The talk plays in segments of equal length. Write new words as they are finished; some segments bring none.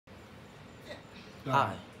Go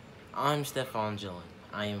ahead. Hi, I'm Stefan Gillen.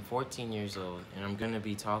 I am 14 years old, and I'm going to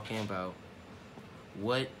be talking about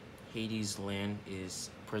what Haiti's land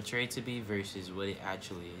is portrayed to be versus what it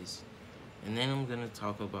actually is. And then I'm going to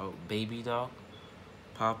talk about Baby Doc,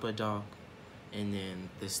 Papa Doc, and then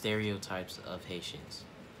the stereotypes of Haitians.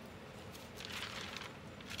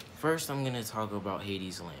 First, I'm going to talk about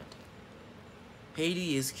Haiti's land.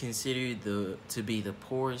 Haiti is considered to be the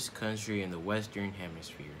poorest country in the Western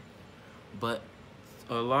Hemisphere, but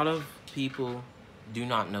a lot of people do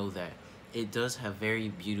not know that it does have very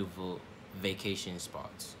beautiful vacation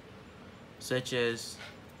spots, such as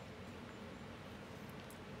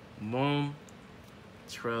Montreux.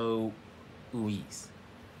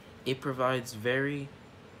 It provides very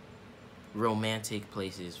romantic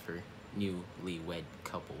places for newlywed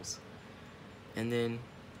couples. And then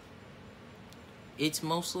it's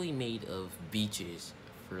mostly made of beaches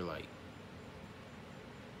for like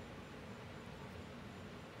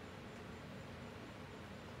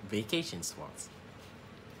vacation spots.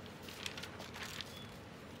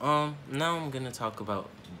 Now I'm gonna talk about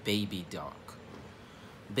Baby Doc.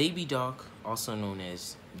 Baby Doc, also known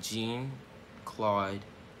as Jean Claude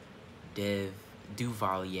Dev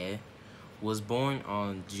Duvalier, was born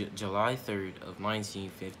on July 3rd of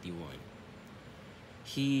 1951.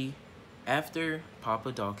 He, after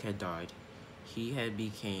Papa Doc had died, he had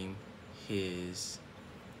became the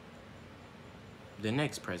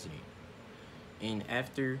next president. And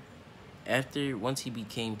once he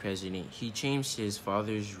became president, he changed his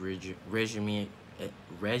father's resume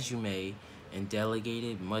and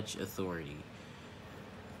delegated much authority.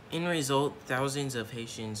 In result, thousands of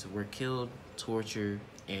Haitians were killed, tortured,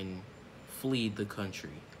 and fled the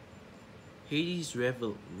country. Haiti's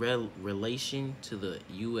relation to the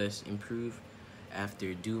U.S. improved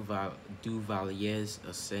after Duvalier's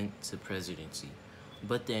ascent to presidency,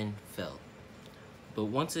 but then fell. But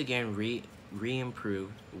once again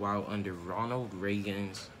re-improved while under Ronald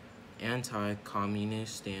Reagan's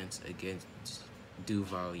anti-communist stance against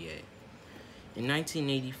Duvalier. In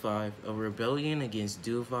 1985, a rebellion against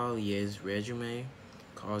Duvalier's regime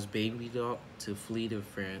caused Baby Doc to flee to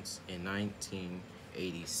France in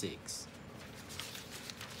 1986.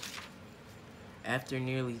 After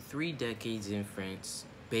nearly 3 decades in France,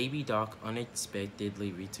 Baby Doc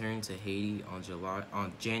unexpectedly returned to Haiti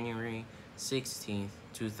on January 16,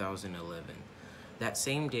 2011. That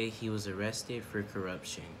same day, he was arrested for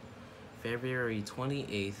corruption. February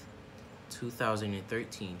 28,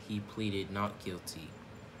 2013, he pleaded not guilty.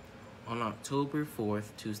 On October 4,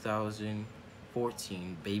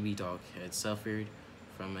 2014, Baby Doc had suffered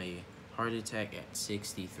from a heart attack at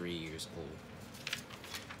 63 years old.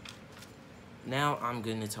 Now I'm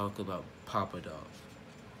going to talk about Papa Doc.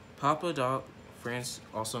 Papa Doc,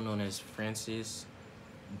 also known as Francis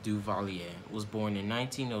Duvalier, was born in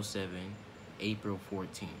 1907, April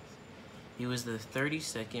 14th. He was the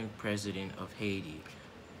 32nd president of Haiti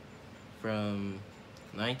from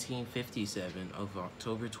 1957 of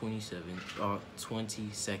October 22nd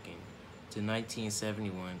to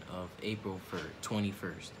 1971 of April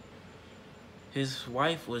 21st. His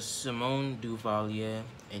wife was Simone Duvalier,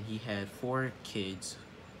 and he had 4 kids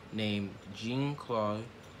named Jean-Claude,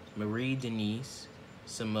 Marie-Denise,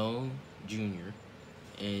 Simone Jr.,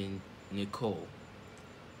 and Nicole.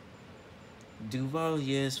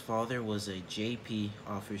 Duvalier's father was a JP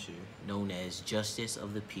officer known as Justice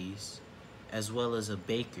of the Peace, as well as a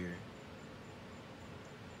baker.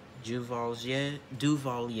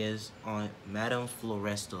 Duvalier's aunt, Madame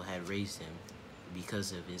Florestal, had raised him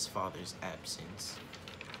because of his father's absence.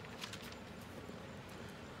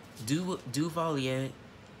 Duvalier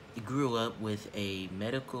grew up with a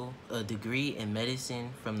degree in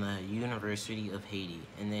medicine from the University of Haiti,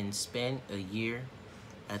 and then spent a year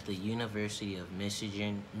at the University of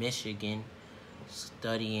Michigan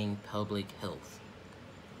studying public health.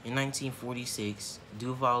 In 1946,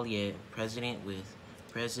 Duvalier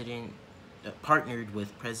partnered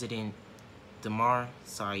with President Damar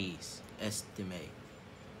Sais Estime.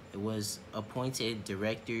 It was appointed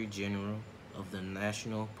Director General of the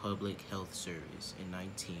National Public Health Service in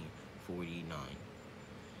 1949.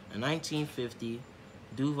 In 1950,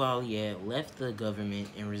 Duvalier left the government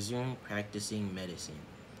and resumed practicing medicine.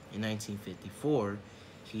 In 1954,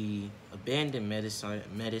 he abandoned medicine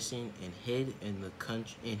and hid in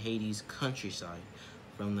Haiti's countryside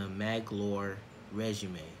from the Magloire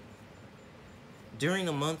regime. During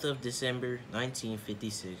the month of December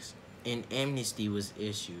 1956, an amnesty was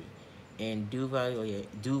issued, and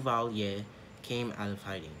Duvalier came out of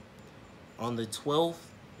hiding. On the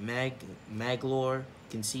 12th, Magloire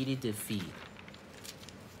conceded defeat.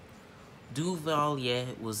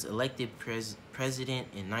 Duvalier was elected president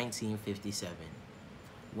in 1957,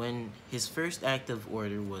 when his first act of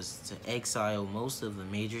order was to exile most of the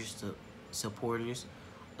major supporters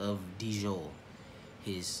of Dijol,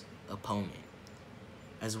 his opponent,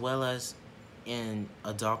 as well as and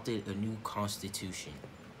adopted a new constitution.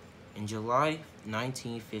 In July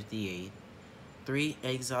 1958, 3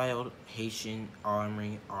 exiled Haitian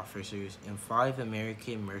army officers and 5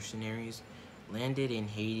 American mercenaries landed in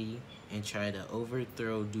Haiti and tried to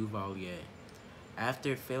overthrow Duvalier.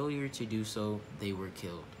 After failure to do so, they were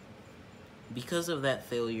killed. Because of that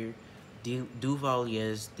failure,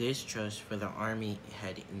 Duvalier's distrust for the army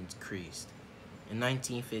had increased. In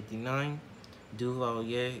 1959,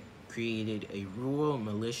 Duvalier created a rural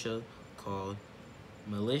militia called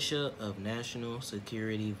Militia of National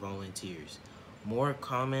Security Volunteers, more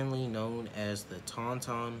commonly known as the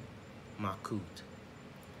Tonton Macoute,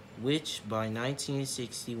 which by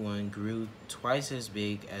 1961 grew twice as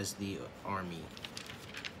big as the army.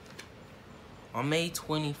 On May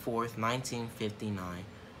 24, 1959,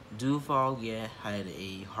 Duvalier had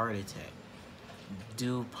a heart attack,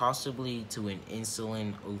 due possibly to an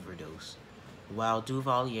insulin overdose. While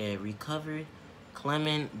Duvalier recovered,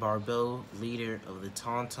 Clement Barbeau, leader of the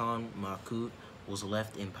Tonton Macoute, was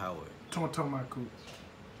left in power. Tonton Macoute.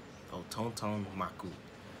 Oh, Tonton Macoute.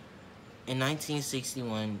 In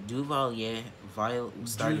 1961, Duvalier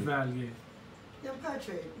started... Duvalier. Yo,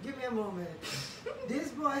 Patrick, give me a moment. This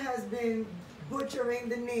boy has been butchering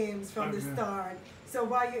the names from the start. So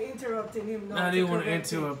why are you interrupting him? No, I didn't want to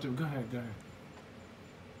interrupt him. Go ahead.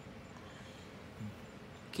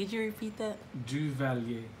 Could you repeat that?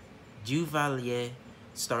 Duvalier. Duvalier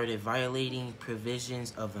started violating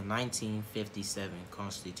provisions of the 1957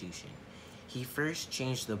 Constitution. He first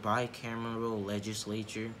changed the bicameral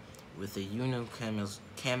legislature with a unicameral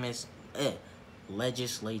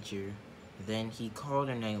legislature. Then he called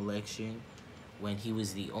an election when he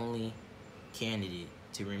was the only candidate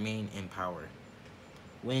to remain in power.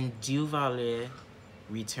 When Duvalier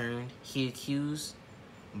returned, he accused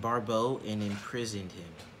Barbeau and imprisoned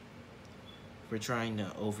him for trying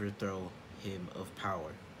to overthrow him of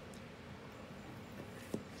power.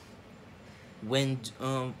 When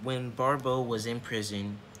Barbeau was in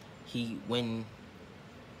prison, when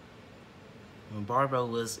Barbeau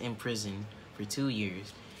was in prison for 2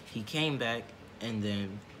 years, he came back and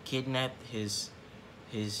then kidnapped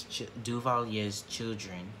Duvalier's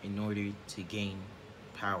children in order to gain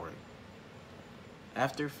power.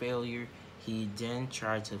 After failure, he then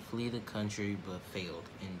tried to flee the country but failed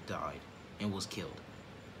and died and was killed.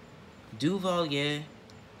 Duvalier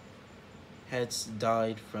had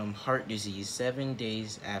died from heart disease 7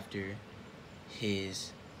 days after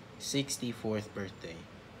his 64th birthday,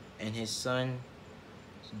 and his son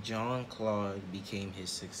Jean-Claude became his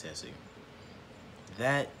successor.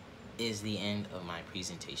 That is the end of my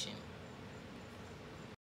presentation.